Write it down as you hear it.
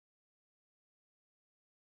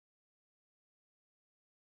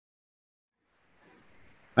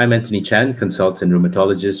I'm Antoni Chan, consultant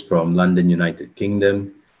rheumatologist from London, United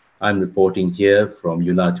Kingdom. I'm reporting here from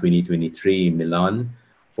EULAR 2023 in Milan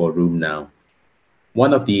for Room Now.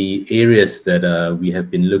 One of the areas that we have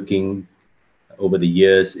been looking over the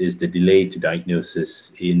years is the delay to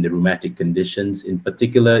diagnosis in the rheumatic conditions, in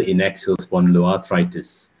particular in axial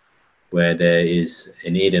spondyloarthritis, where there is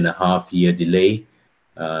an 8.5-year delay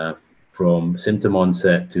from symptom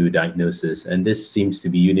onset to diagnosis. And this seems to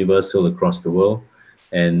be universal across the world.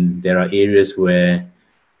 And there are areas where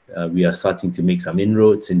we are starting to make some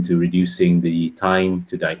inroads into reducing the time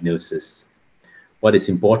to diagnosis. What is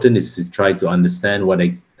important is to try to understand what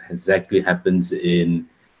exactly happens in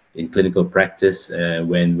clinical practice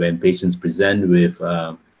when patients present with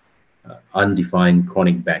undefined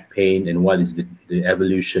chronic back pain, and what is the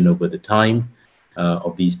evolution over the time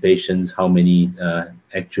of these patients, how many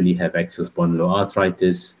actually have axial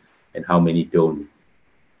spondyloarthritis and how many don't.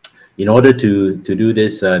 In order to do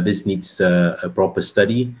this, this needs a proper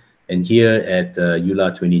study. And here at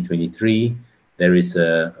EULAR 2023, there is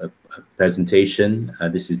a presentation.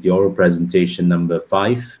 This is the oral presentation number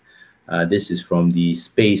 5. This is from the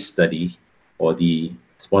SPACE study, or the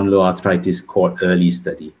Spondyloarthritis Caught Early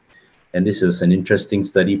study. And this was an interesting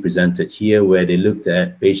study presented here, where they looked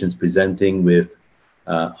at patients presenting with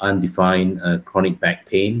undefined chronic back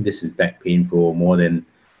pain. This is back pain for more than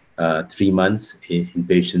 3 months in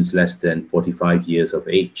patients less than 45 years of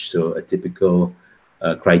age. So a typical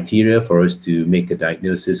criteria for us to make a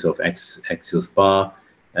diagnosis of axial SPA,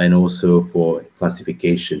 and also for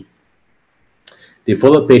classification. They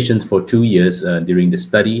followed patients for 2 years during the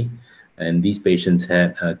study, and these patients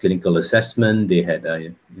had clinical assessment. They had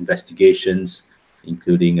investigations,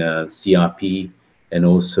 including CRP, and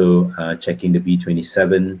also checking the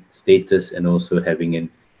B27 status, and also having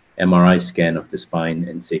an MRI scan of the spine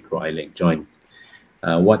and sacroiliac joint.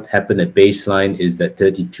 What happened at baseline is that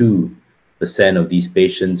 32% of these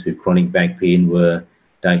patients with chronic back pain were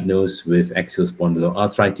diagnosed with axial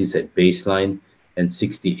spondyloarthritis at baseline, and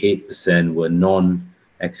 68% were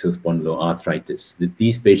non-axial spondyloarthritis.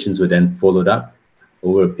 These patients were then followed up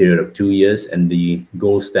over a period of 2 years, and the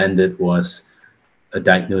gold standard was a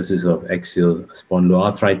diagnosis of axial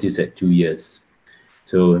spondyloarthritis at 2 years.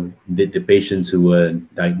 So the patients who were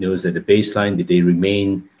diagnosed at the baseline, did they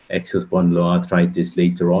remain axial spondyloarthritis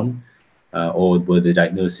later on, or were the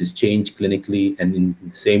diagnosis changed clinically? And in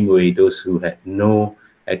the same way, those who had no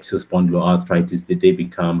axial spondyloarthritis, did they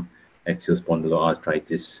become axial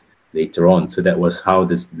spondyloarthritis later on? So that was how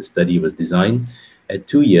the study was designed. At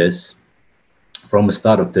 2 years, from a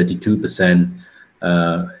start of 32%,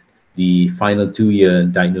 the final 2-year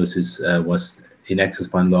diagnosis was in axial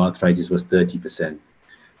spondyloarthritis was 30%.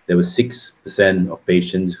 There was 6% of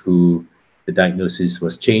patients who the diagnosis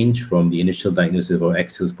was changed from the initial diagnosis of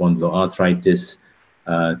axial spondyloarthritis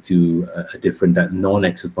to a different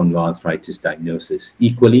non-axial spondyloarthritis diagnosis.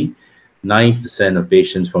 Equally, 9% of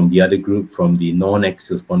patients from the other group, from the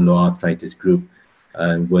non-axial spondyloarthritis group,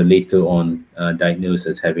 were later on diagnosed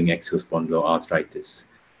as having axial spondyloarthritis.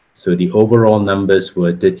 So the overall numbers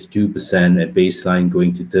were 32% at baseline,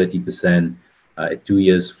 going to 30% at 2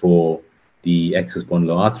 years for the axial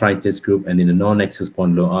spondyloarthritis group, and in the non-axial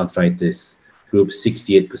spondyloarthritis group,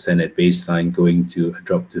 68% at baseline, going to a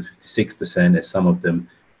drop to 56%, as some of them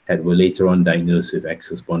were later on diagnosed with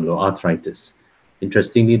axial spondyloarthritis.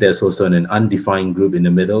 Interestingly, there's also an undefined group in the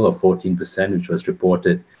middle of 14%, which was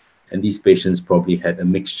reported, and these patients probably had a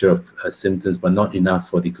mixture of symptoms, but not enough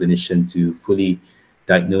for the clinician to fully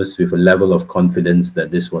diagnose with a level of confidence that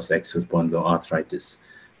this was axial spondyloarthritis.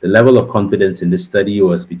 The level of confidence in this study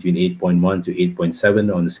was between 8.1 to 8.7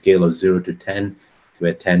 on a scale of 0 to 10,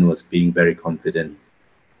 where 10 was being very confident.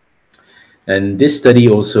 And this study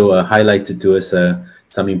also highlighted to us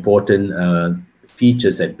some important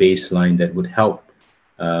features at baseline that would help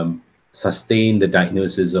sustain the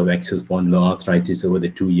diagnosis of axial spondyloarthritis over the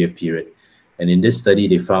 2-year period. And in this study,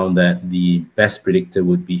 they found that the best predictor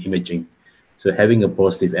would be imaging. So having a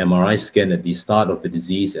positive MRI scan at the start of the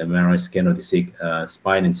disease, MRI scan of the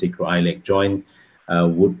spine and sacroiliac joint,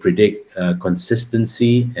 would predict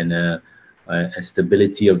consistency and a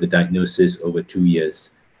stability of the diagnosis over 2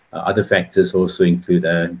 years. Other factors also include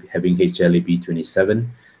having HLA-B27.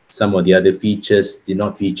 Some of the other features did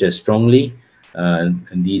not feature strongly,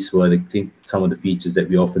 and these were some of the features that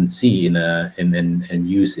we often see and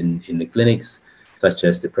use in the clinics, such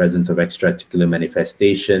as the presence of extraarticular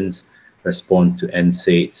manifestations, respond to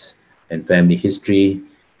NSAIDs, and family history.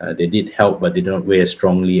 They did help, but they did not weigh as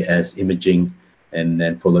strongly as imaging, and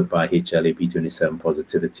then followed by HLA-B27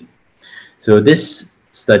 positivity. So this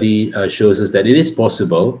study shows us that it is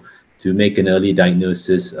possible to make an early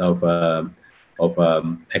diagnosis of of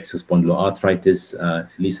axial spondyloarthritis.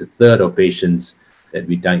 At least a third of patients that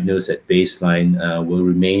we diagnose at baseline will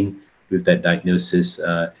remain with that diagnosis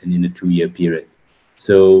in a 2-year period.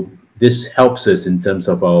 So this helps us in terms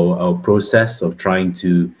of our process of trying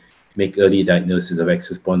to make early diagnosis of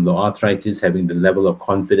axial spondyloarthritis, having the level of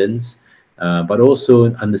confidence, but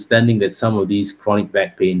also understanding that some of these chronic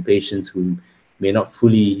back pain patients who may not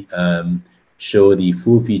fully show the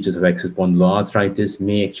full features of axial spondyloarthritis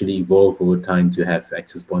may actually evolve over time to have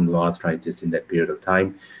axial spondyloarthritis in that period of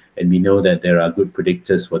time. And we know that there are good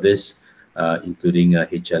predictors for this, including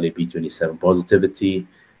HLA-B27 positivity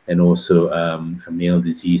and also a male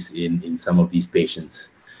disease in some of these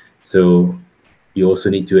patients. So you also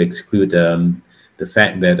need to exclude the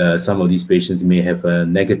fact that some of these patients may have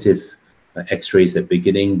negative X-rays at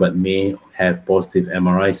beginning, but may have positive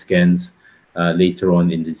MRI scans later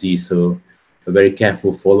on in disease. So a very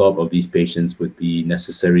careful follow-up of these patients would be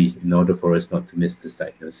necessary in order for us not to miss this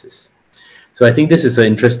diagnosis. So I think this is an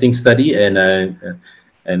interesting study,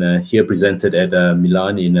 and here presented at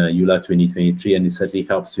Milan in EULAR 2023, and it certainly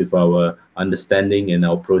helps with our understanding and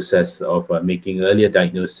our process of making earlier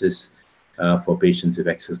diagnosis for patients with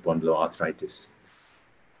axial spondyloarthritis.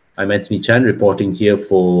 I'm Antoni Chan reporting here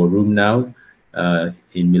for Room Now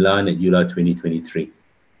in Milan at EULAR 2023.